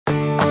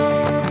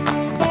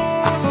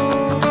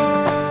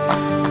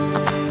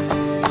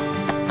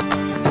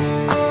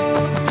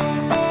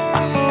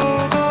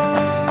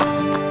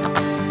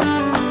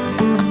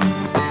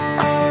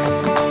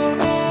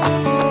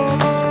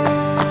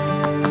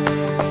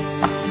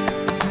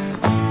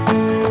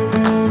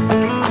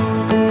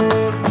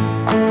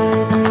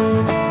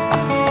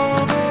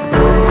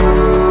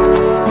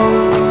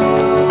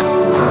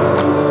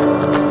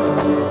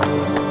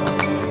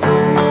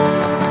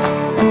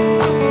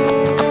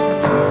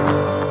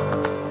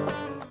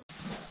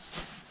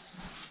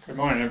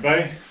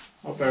everybody.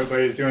 Hope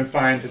everybody's doing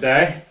fine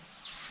today.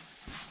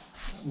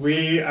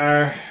 We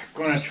are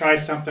going to try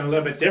something a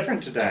little bit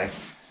different today.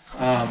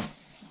 I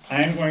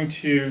am going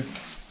to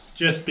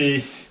just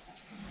be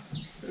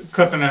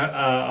clipping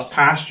a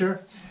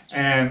pasture,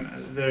 and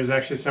there's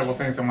actually several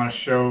things I want to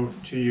show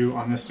to you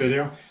on this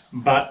video,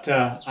 but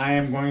I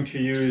am going to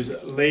use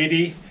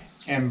Lady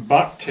and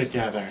Buck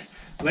together.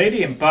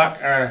 Lady and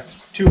Buck are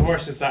two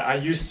horses that I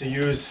used to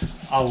use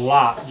a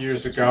lot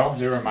years ago.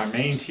 They were my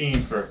main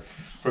team for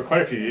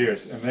quite a few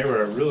years, and they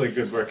were a really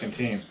good working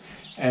team.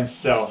 And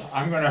so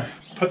I'm going to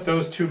put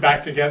those two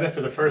back together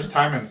for the first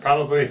time in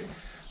probably,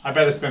 I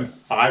bet it's been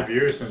 5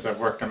 years since I've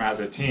worked them as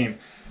a team.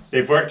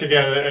 They've worked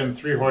together in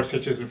 3-horse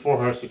hitches and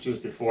 4-horse hitches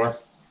before,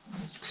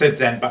 since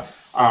then,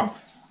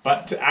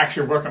 but to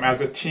actually work them as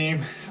a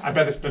team, I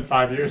bet it's been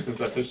 5 years since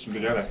I've hitched them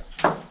together.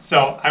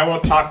 So I will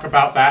talk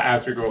about that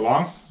as we go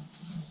along.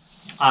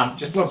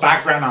 Just a little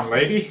background on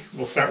Lady.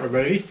 We'll start with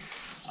Lady.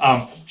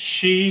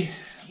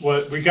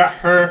 We got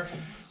her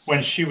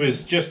when she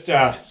was just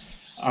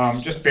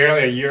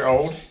barely a year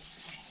old,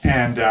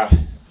 and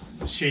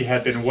she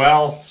had been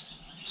well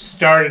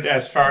started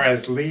as far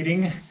as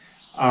leading.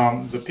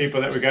 The people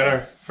that we got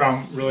her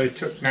from really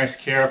took nice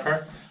care of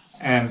her,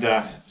 and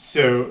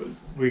so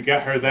we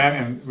got her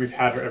then, and we've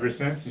had her ever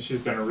since, and she's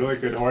been a really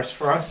good horse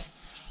for us.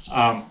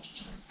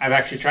 I've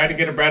actually tried to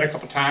get her bred a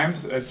couple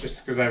times,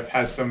 just because I've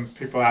had some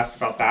people ask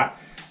about that,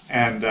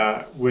 and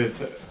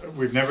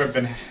we've never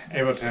been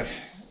able to.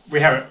 We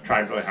haven't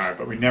tried really hard,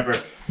 but we never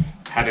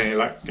had any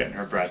luck getting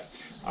her bred.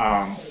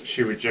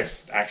 She would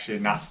just actually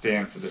not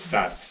stand for the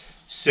stud.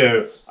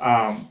 So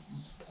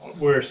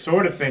we're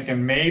sort of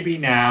thinking maybe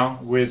now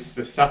with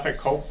the Suffolk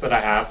colts that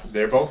I have,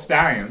 they're both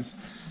stallions.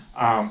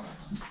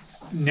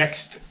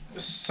 Next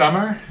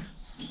summer,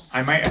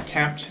 I might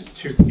attempt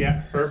to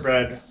get her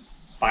bred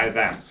by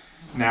them.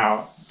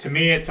 Now, to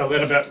me, it's a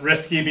little bit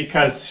risky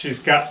because she's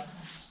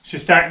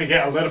starting to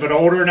get a little bit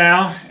older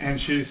now,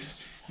 and she's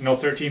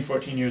 13,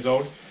 14 years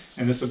old,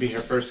 and this will be her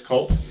first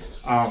colt.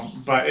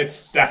 But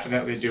it's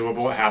definitely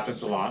doable. It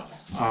happens a lot.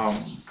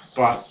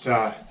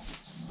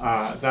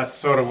 That's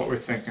sort of what we're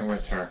thinking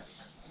with her.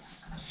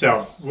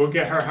 So we'll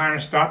get her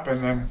harnessed up,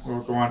 and then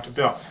we'll go on to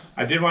Bill.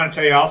 I did want to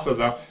tell you also,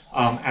 though,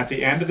 at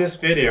the end of this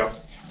video,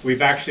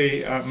 we've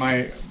actually,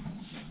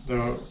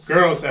 the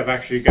girls have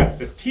actually got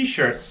the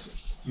t-shirts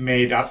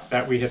made up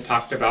that we had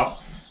talked about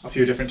a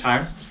few different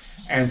times.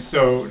 And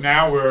so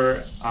now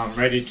we're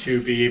ready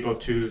to be able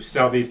to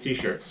sell these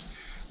t-shirts,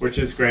 which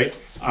is great.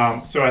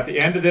 So at the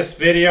end of this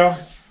video,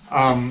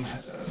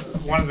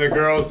 one of the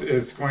girls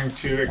is going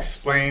to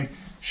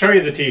show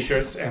you the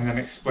t-shirts, and then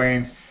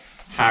explain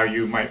how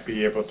you might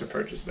be able to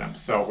purchase them.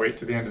 So wait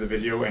to the end of the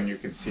video and you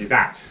can see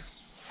that.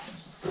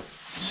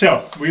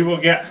 So we will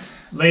get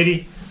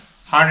Lady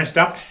harnessed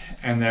up,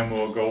 and then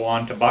we'll go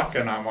on to Buck,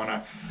 and I want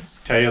to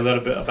tell you a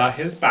little bit about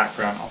his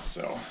background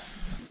also.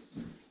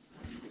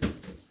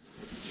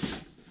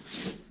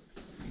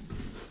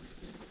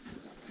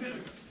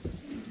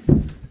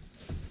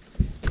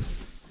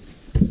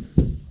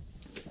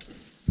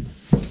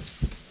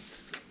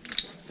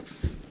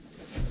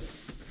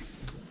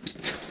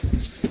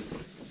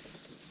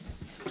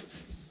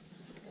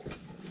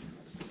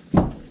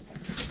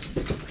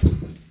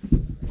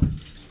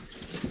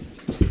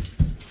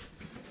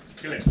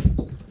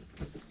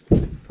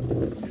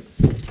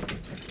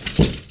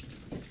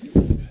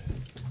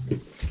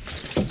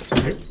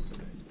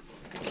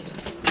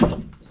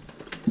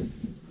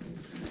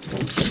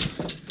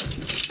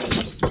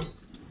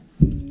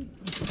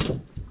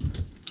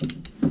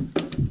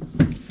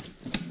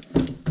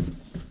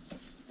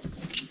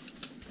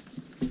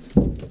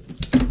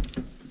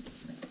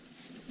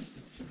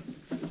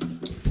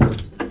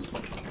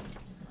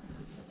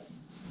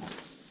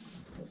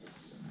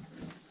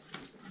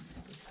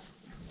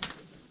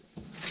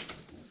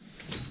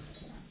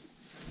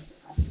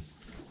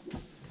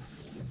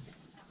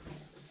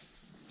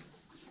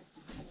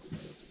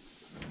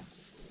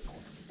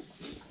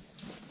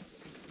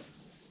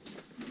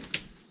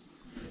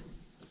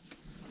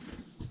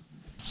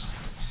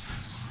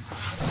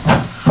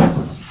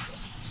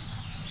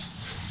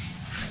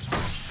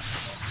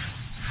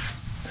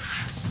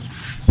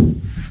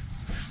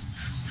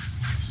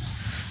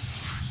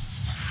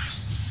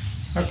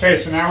 Okay,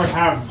 so now we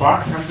have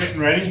Buck. I'm getting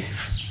ready.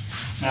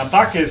 Now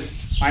Buck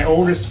is my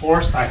oldest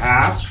horse I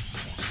have.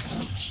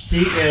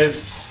 He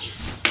is,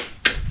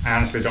 I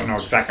honestly don't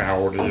know exactly how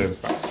old he is,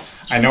 but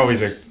I know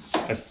he's a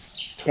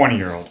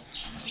 20-year-old.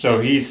 So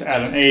he's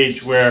at an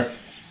age where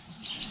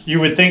you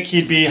would think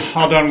he'd be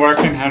all done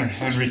working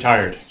and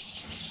retired.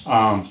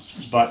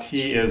 But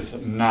he is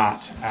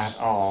not at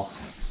all.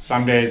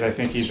 Some days I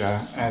think he's like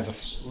a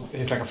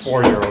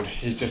 4-year-old.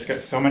 He's just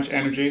got so much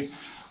energy.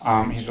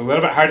 He's a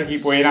little bit hard to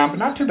keep weight on, but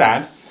not too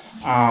bad.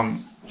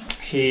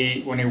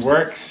 When he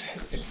works,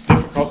 it's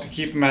difficult to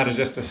keep him at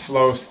just a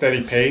slow,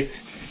 steady pace.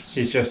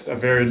 He's just a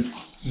very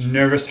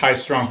nervous,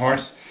 high-strung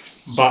horse,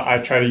 but I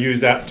try to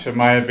use that to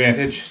my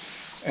advantage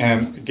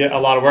and get a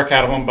lot of work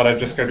out of him, but I've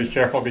just got to be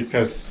careful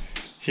because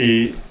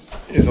he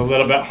is a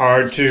little bit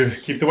hard to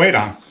keep the weight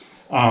on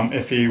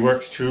if he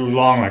works too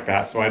long like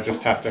that. So I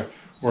just have to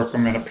work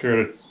him in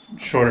a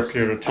shorter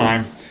period of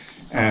time,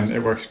 and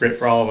it works great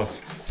for all of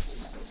us.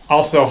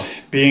 Also,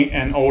 being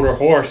an older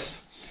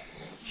horse,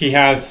 he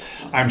has,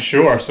 I'm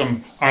sure,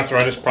 some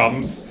arthritis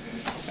problems,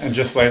 and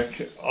just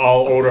like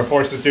all older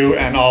horses do,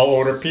 and all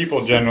older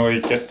people generally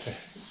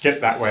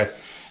get that way.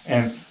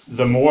 And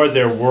the more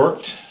they're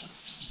worked,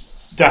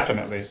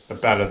 definitely the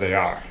better they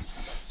are.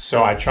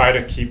 So I try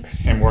to keep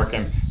him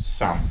working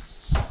some.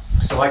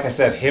 So like I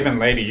said, him and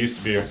Lady used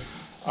to be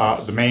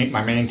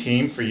my main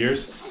team for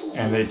years,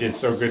 and they did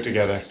so good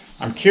together.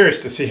 I'm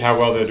curious to see how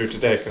well they'll do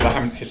today, because I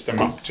haven't hitched them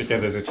up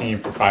together as a team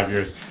for 5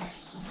 years.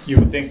 You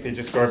would think they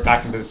just go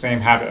back into the same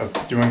habit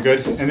of doing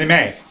good, and they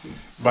may,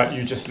 but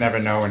you just never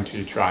know until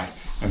you try.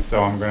 And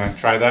so I'm going to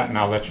try that, and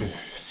I'll let you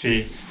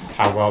see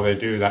how well they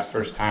do that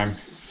first time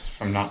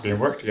from not being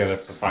worked together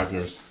for 5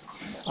 years.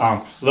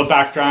 A little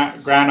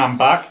background on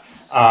Buck.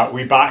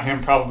 We bought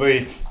him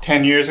probably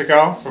 10 years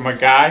ago from a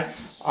guy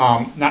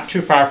not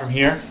too far from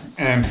here,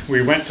 and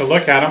we went to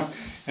look at him.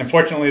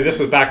 Unfortunately, this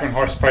was back when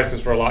horse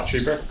prices were a lot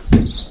cheaper,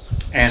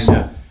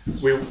 and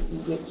we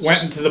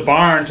went into the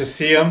barn to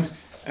see him,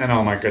 and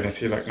oh my goodness,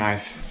 he looked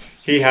nice.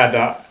 He had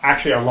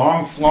actually a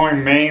long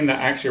flowing mane that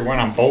actually went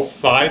on both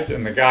sides,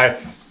 and the guy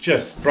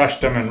just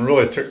brushed him and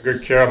really took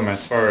good care of him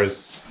as far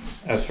as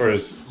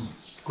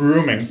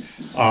grooming.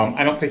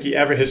 I don't think he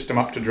ever hitched him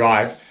up to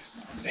drive.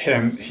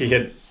 He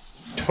had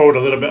told a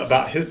little bit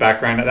about his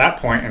background at that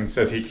point and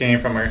said he came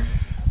from a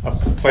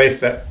place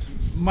that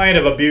might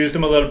have abused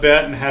him a little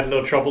bit and had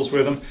little troubles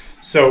with him.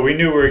 So we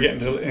knew we were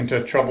getting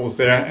into troubles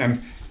there,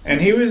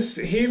 and he was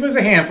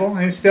a handful,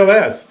 and he still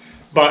is.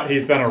 But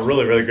he's been a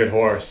really, really good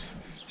horse.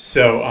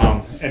 So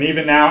and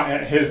even now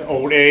at his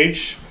old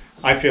age,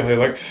 I feel he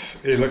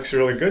looks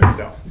really good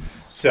still.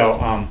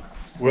 So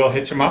we'll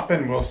hitch him up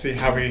and we'll see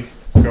how he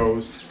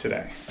goes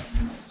today.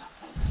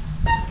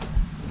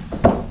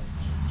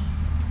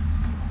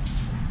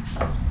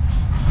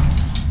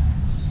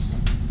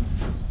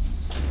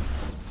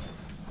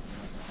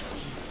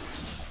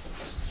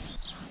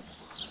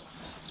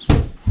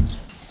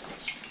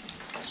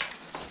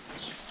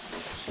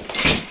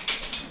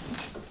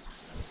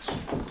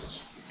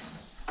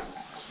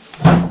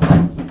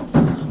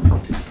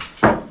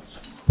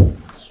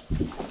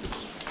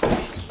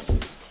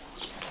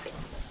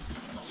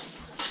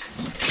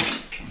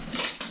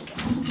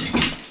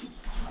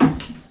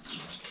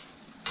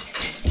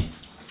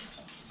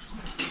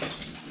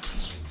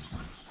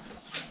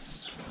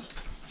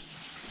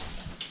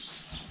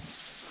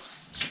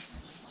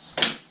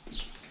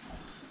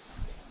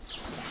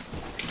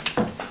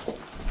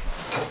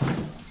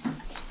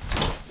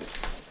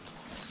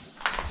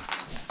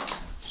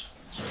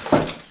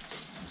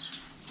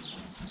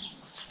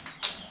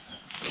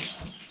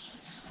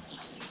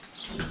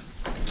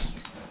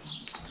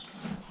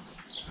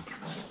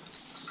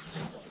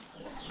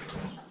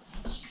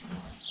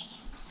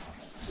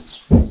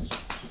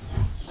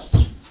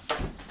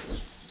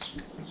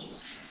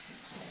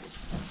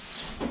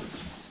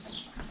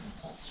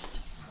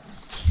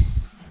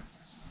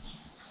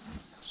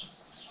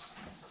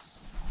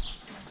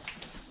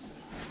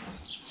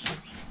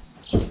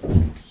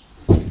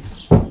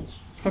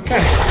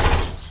 Okay,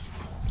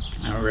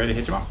 now we're ready to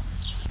hitch him up.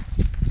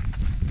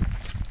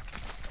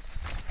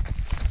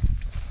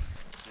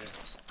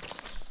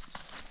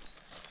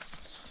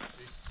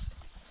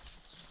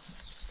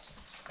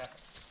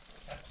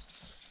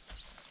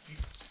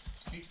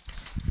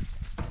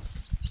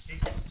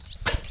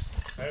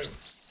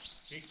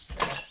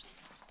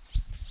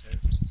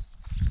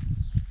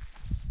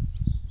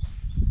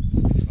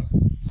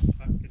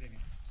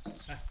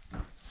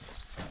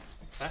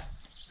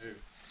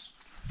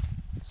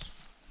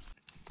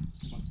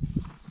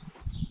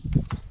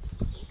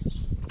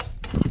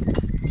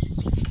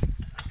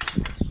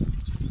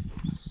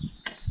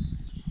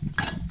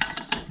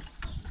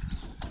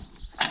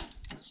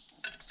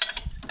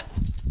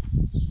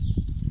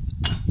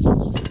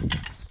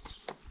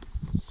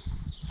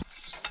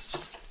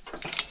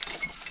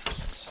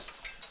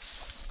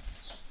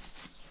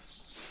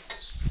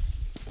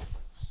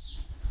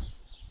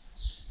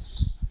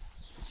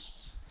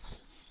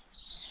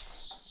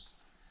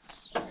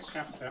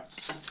 Yep.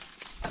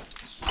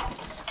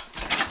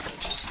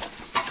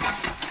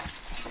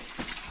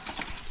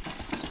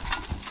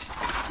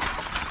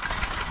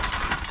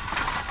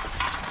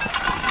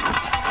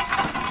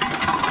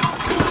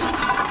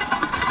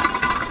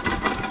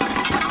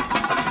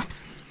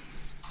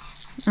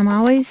 I'm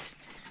always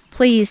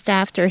pleased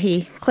after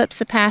he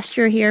clips a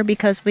pasture here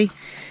because we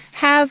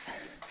have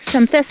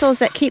some thistles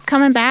that keep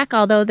coming back,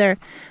 although they're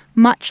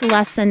much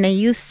less than they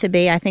used to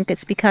be. I think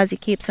it's because he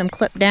keeps them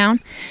clipped down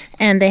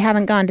and they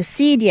haven't gone to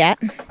seed yet.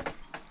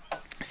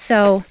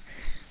 So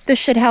this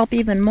should help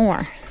even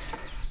more.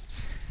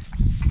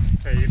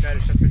 Okay, you better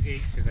shut the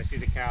gate because I see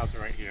the cows are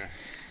right here.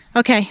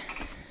 Okay.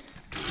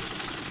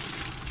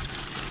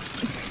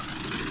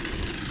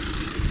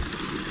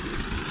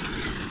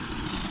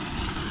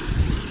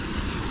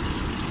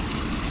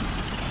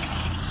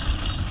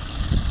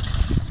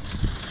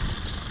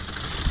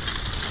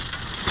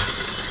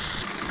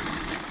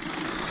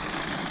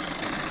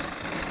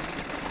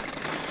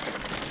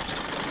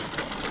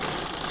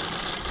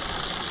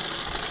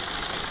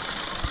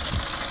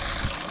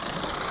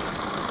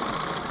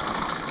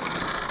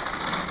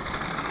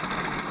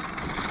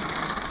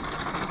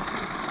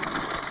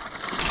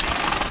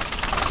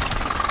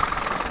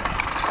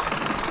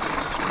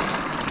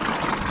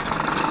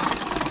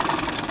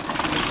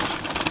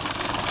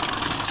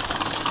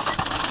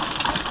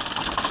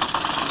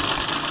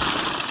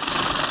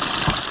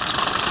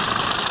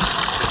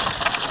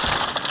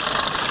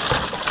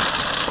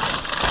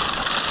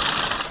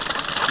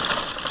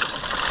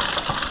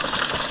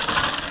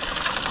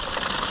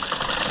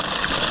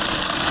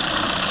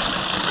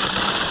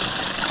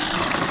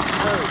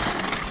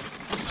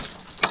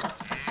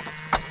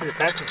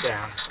 fence is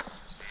down.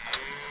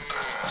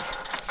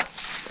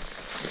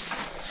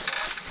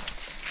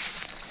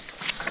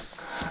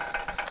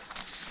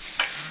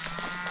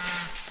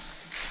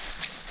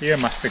 Deer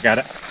must have got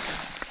it.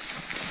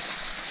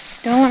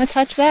 Don't want to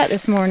touch that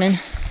this morning.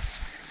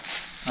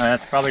 Oh,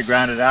 that's probably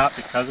grounded out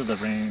because of the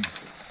rain.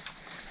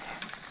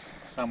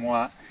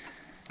 Somewhat.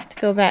 To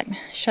go back,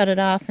 shut it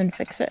off and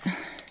fix it.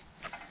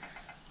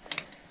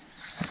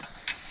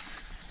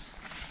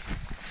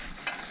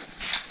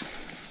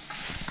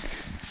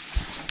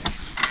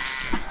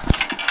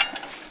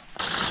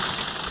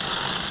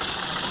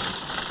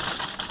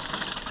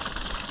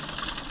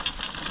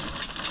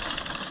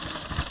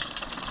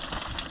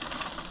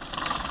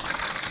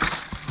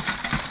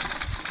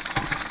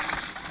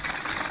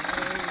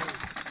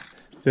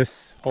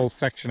 This whole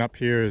section up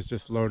here is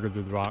just loaded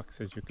with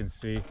rocks, as you can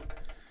see.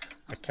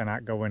 I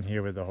cannot go in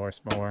here with the horse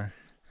mower,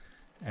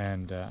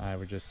 and I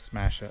would just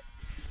smash it.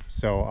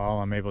 So all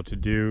I'm able to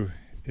do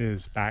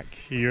is back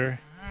here.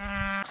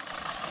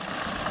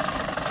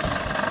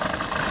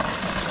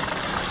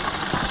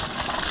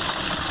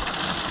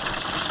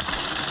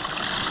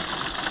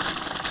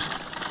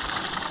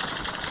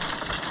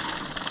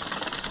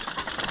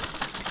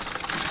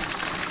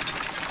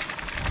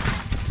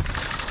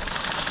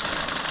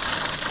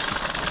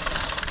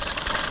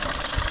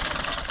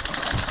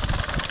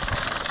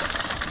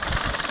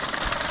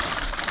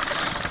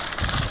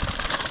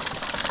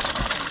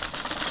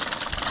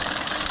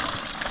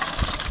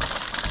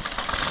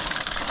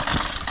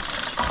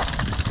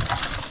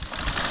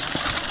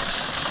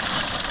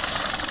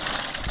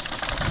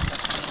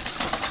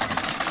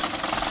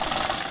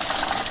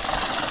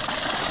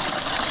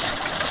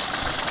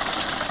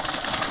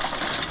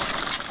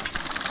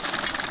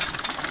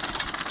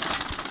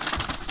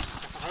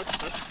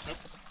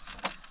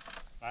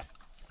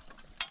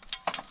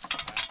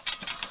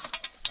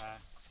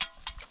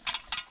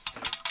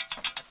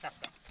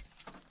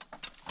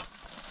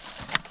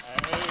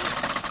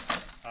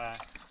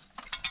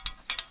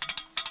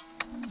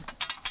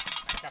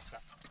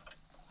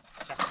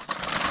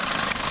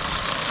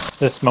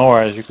 This mower,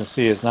 as you can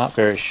see, is not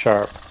very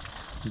sharp,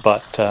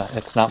 but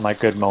it's not my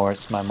good mower.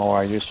 It's my mower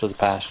I use for the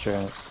pasture,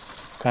 and it's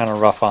kind of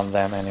rough on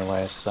them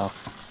anyway, so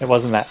it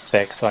wasn't that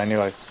thick, so I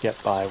knew I'd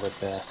get by with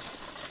this.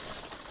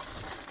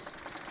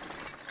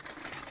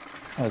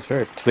 I was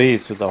very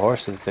pleased with the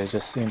horses. They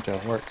just seemed to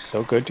work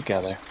so good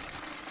together.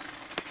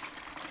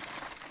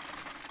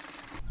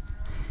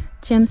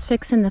 Jim's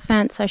fixing the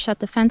fence. I shut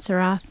the fencer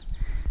off,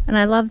 and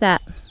I love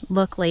that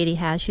look Lady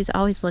has. She's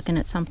always looking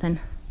at something.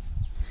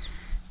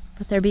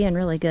 But they're being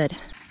really good.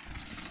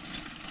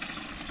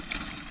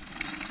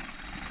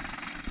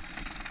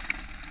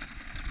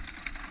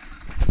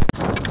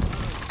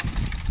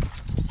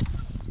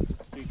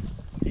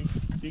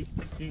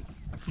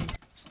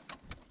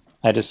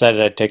 I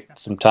decided I'd take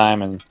some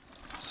time and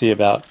see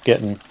about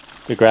getting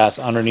the grass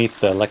underneath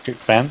the electric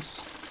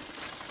fence.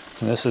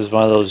 And this is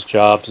one of those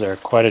jobs that are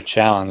quite a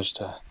challenge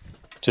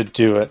to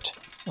do it.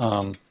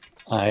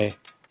 I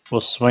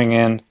will swing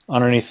in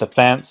underneath the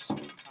fence,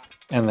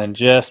 and then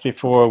just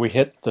before we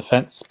hit the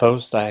fence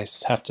post, I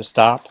have to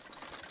stop,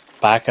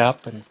 back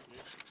up, and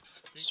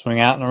swing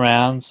out and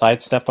around,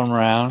 sidestep them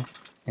around,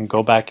 and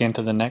go back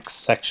into the next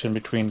section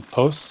between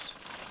posts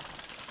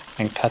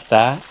and cut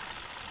that,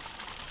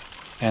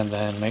 and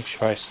then make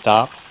sure I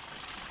stop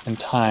in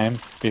time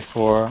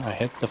before I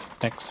hit the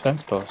next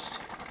fence post.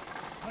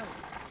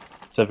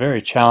 It's a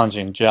very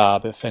challenging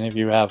job. If any of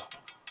you have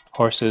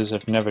horses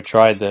have never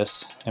tried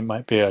this, it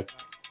might be a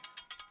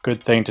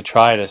good thing to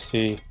try to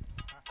see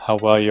how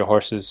well your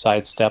horses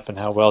sidestep and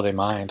how well they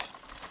mind.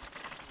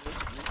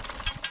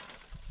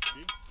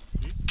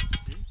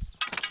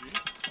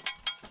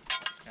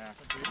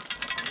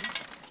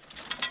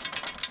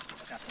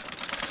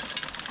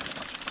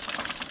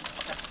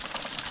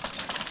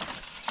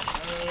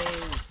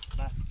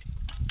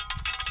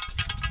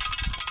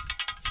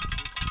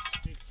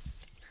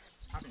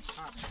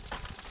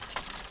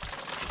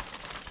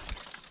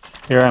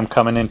 Here I'm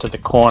coming into the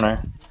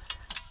corner,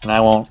 and I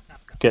won't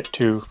get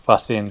too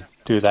fussy and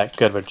do that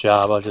good of a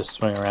job. I'll just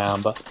swing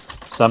around, but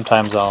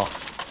sometimes I'll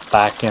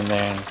back in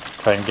there and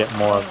try and get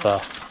more of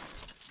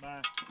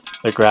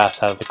the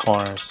grass out of the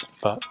corners,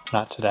 but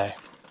not today.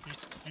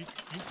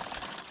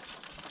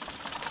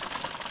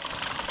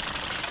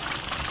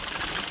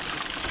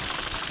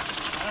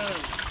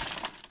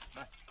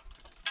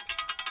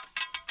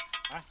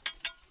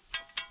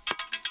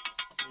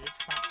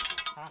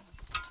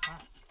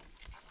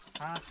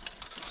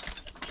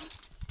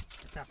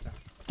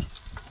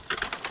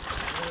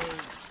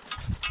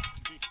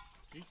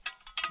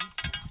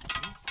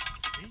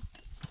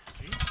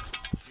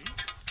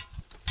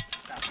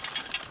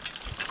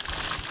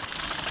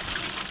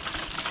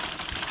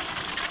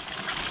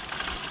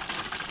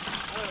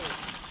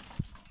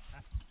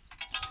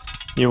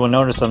 You will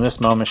notice on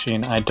this mow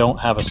machine I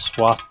don't have a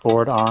swath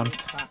board on.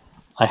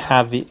 I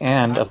have the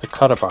end of the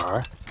cutter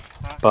bar,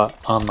 but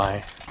on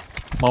my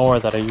mower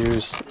that I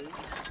use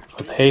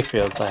for the hay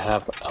fields I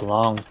have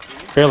a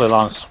fairly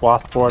long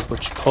swath board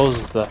which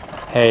pulls the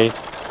hay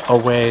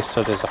away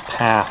so there's a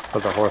path for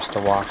the horse to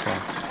walk in.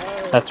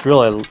 That's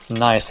really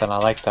nice and I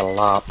like that a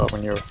lot, but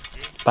when you're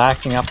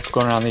backing up,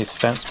 going around these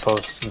fence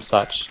posts and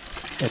such,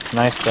 it's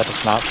nice that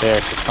it's not there,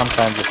 because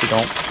sometimes if you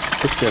don't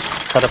pick your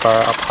cutter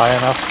bar up high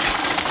enough,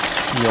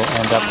 you'll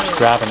end up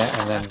grabbing it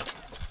and then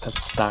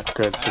it's not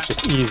good. So it's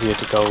just easier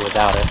to go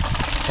without it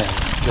in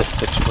this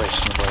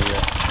situation where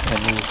you're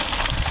in these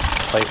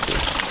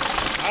places.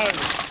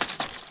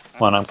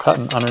 When I'm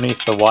cutting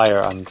underneath the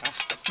wire,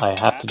 I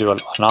have to do an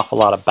awful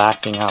lot of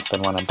backing up,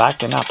 and when I'm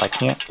backing up I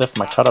can't lift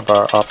my cutter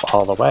bar up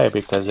all the way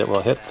because it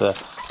will hit the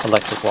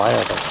electric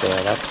wire that's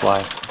there. That's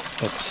why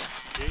it's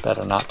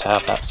better not to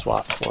have that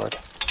swath forward.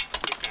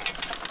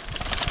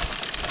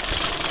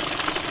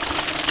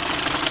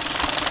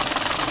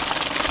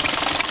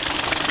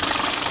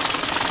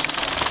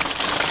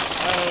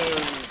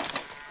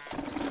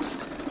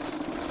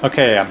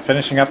 Okay, I'm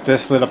finishing up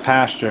this little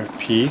pasture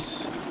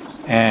piece,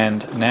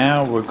 and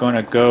now we're going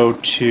to go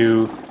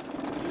to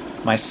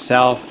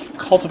myself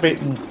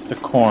cultivating the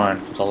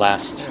corn for the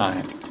last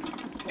time.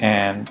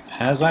 And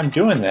as I'm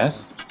doing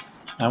this,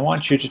 I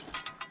want you to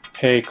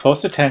pay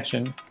close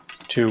attention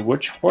to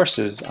which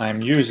horses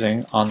I'm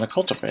using on the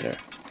cultivator,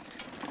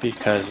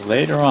 because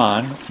later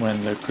on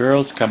when the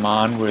girls come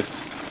on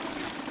with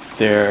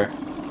their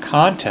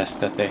contest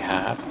that they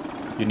have,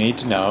 you need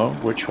to know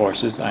which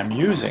horses I'm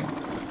using.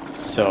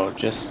 So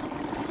just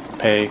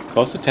pay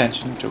close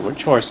attention to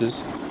which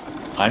horses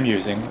I'm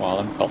using while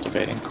I'm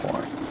cultivating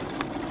corn.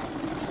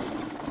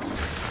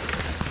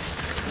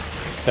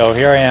 So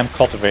here I am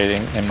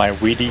cultivating in my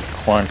weedy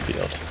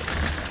cornfield.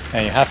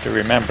 And you have to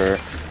remember,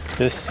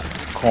 this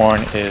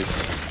corn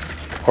is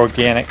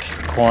organic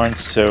corn,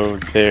 so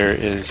there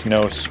is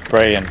no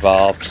spray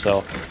involved.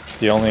 So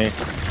the only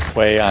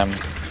way I'm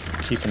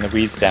keeping the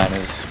weeds down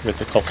is with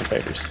the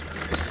cultivators.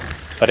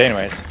 But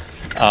anyways,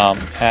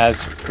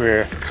 as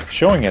we're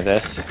showing you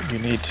this, you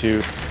need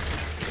to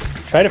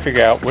try to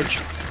figure out which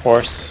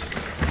horses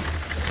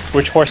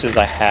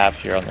I have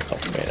here on the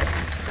cultivator,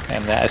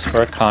 and that is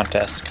for a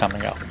contest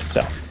coming up.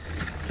 So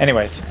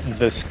anyways,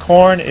 this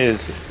corn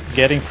is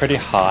getting pretty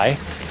high.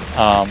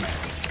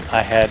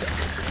 I had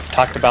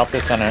talked about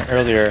this on an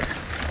earlier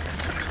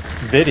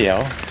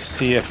video to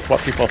see if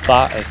what people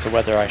thought as to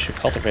whether I should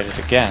cultivate it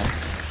again.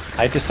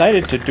 I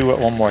decided to do it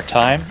one more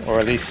time, or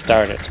at least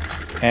start it.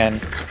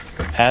 And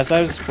as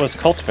I was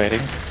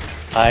cultivating,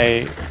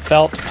 I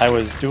felt I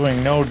was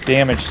doing no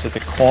damage to the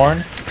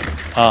corn.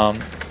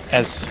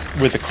 As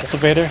with the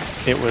cultivator,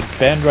 it would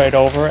bend right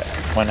over it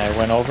when I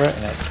went over it,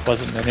 and it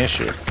wasn't an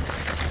issue.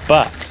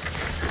 But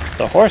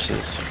the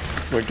horses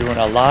were doing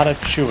a lot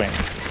of chewing.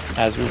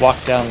 As we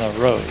walked down the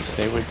rows,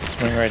 they would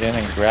swing right in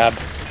and grab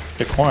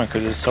the corn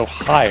because it was so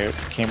high it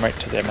came right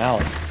to their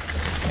mouths.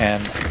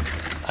 And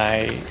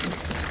I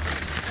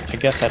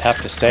guess I'd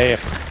have to say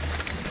if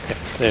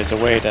there's a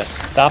way to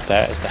stop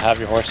that, is to have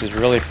your horses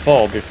really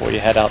full before you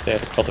head out there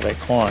to cultivate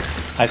corn.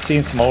 I've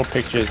seen some old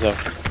pictures of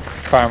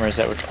farmers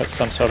that would put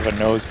some sort of a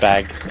nose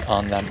bag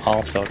on them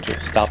also to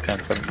stop them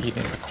from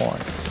eating the corn.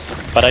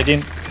 But I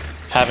didn't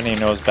have any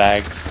nose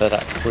bags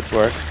that would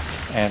work,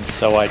 and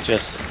so I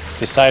just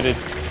decided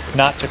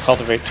not to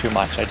cultivate too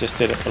much. I just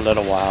did it for a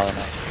little while and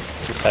I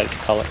decided to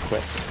call it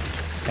quits.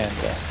 And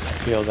I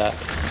feel that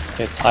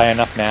it's high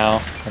enough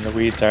now and the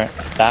weeds aren't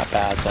that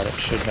bad that it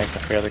should make a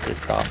fairly good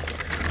crop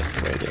just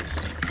the way it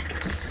is.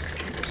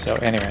 So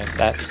anyways,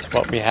 that's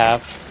what we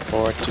have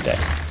for today.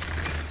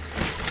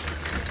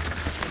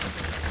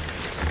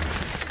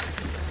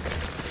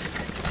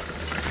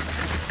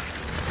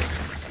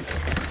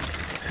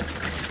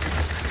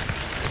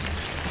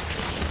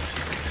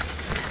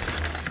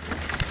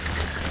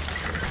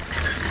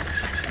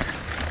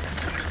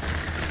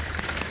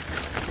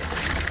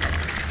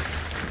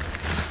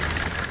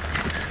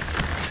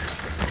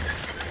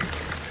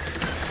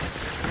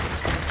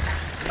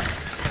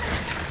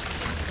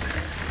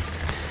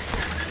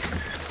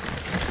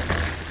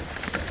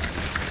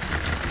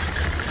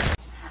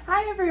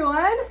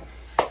 Everyone,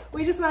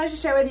 we just wanted to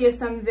share with you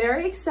some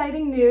very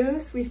exciting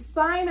news. We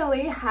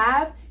finally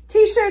have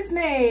t-shirts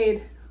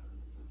made.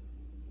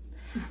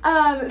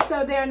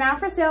 So they are now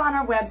for sale on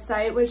our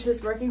website, which is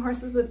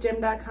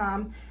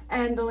workinghorseswithjim.com,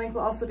 and the link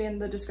will also be in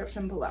the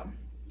description below.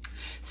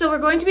 So we're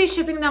going to be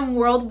shipping them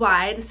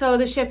worldwide, so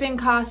the shipping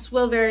costs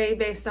will vary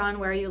based on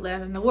where you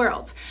live in the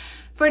world.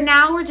 For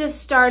now, we're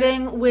just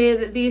starting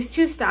with these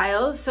two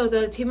styles. So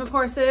the team of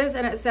horses,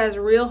 and it says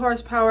Real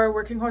Horsepower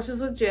Working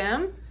Horses with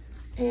Jim.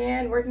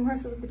 And Working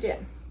Horses with the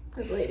Jim,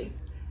 with the lady.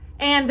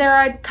 And there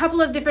are a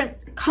couple of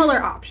different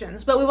color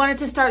options, but we wanted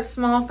to start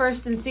small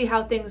first and see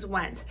how things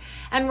went.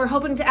 And we're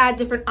hoping to add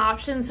different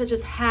options such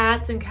as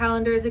hats and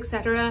calendars,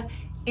 etc.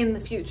 in the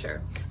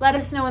future. Let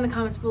us know in the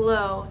comments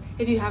below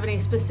if you have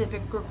any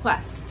specific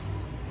requests.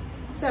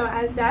 So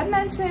as Dad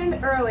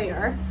mentioned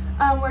earlier,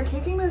 we're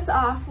kicking this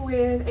off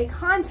with a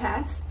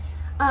contest.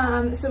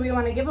 So we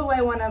want to give away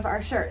one of our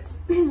shirts.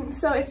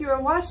 So if you were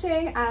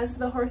watching as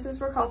the horses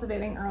were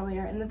cultivating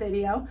earlier in the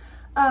video,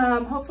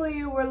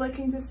 Hopefully we're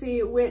looking to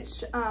see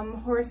which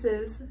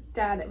horses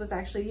Dad was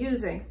actually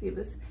using. He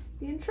was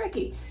being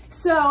tricky.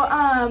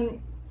 So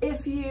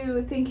if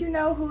you think you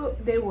know who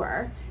they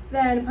were,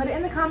 then put it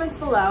in the comments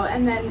below,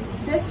 and then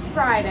this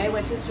Friday,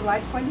 which is July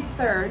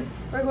 23rd,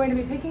 we're going to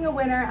be picking a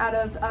winner out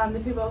of the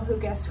people who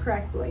guessed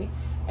correctly.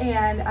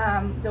 And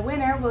the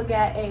winner will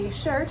get a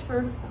shirt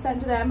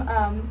sent to them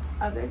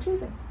of their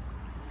choosing.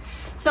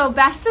 So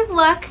best of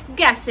luck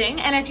guessing,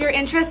 and if you're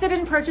interested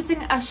in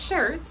purchasing a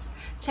shirt,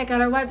 check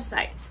out our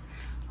website.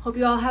 Hope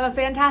you all have a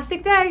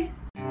fantastic day.